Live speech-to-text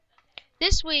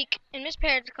This week, in Miss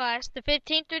Parrott's class, the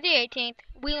 15th through the 18th,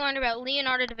 we learned about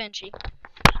Leonardo da Vinci.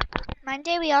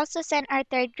 Monday, we also sent our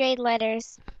third grade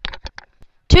letters.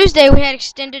 Tuesday, we had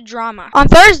extended drama. On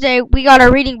Thursday, we got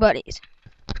our reading buddies.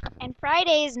 And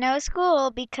Friday is no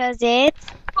school because it's...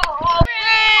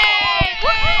 Hooray!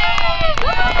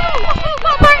 Woo!